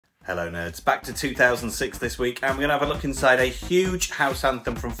Hello nerds, back to 2006 this week, and we're going to have a look inside a huge house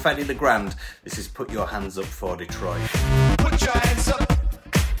anthem from Fedde the Grand. This is Put Your Hands Up for Detroit. Put your hands up,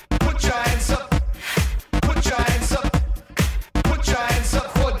 put your hands up, put your hands up, put your hands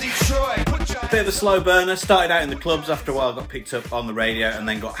up for Detroit. Bit of a slow burner, started out in the clubs, after a while got picked up on the radio and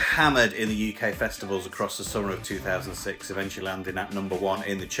then got hammered in the UK festivals across the summer of 2006, eventually landing at #1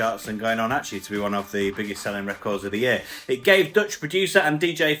 in the charts and going on actually to be one of the biggest selling records of the year. It gave Dutch producer and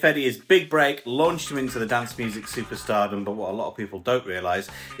DJ Fedde his big break, launched him into the dance music superstardom, but what a lot of people don't realise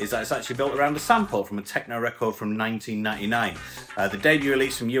is that it's actually built around a sample from a techno record from 1999. The debut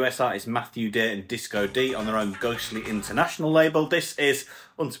release from US artist Matthew Dear and Disco D on their own ghostly international label. This is,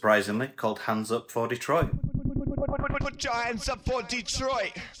 unsurprisingly, called Hands Up for Detroit. Put your hands up for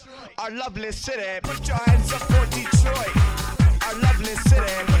Detroit, our lovely city. Put your hands up for Detroit, our lovely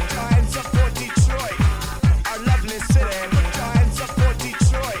city. Put your hands up for Detroit, our lovely city. Put your hands up for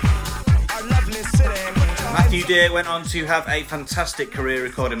Detroit, our lovely city. Matthew Dear went on to have a fantastic career,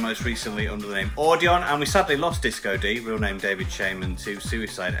 recording most recently under the name Audion, and we sadly lost Disco D, real name David Shaman, to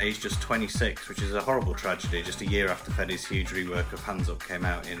suicide, aged just 26, which is a horrible tragedy, just a year after Fedde's huge rework of Hands Up came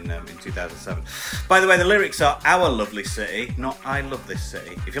out in 2007. By the way, the lyrics are Our Lovely City, not I Love This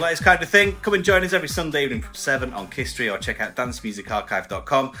City. If you like this kind of thing, come and join us every Sunday evening from 7 on History, or check out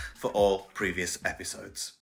dancemusicarchive.com for all previous episodes.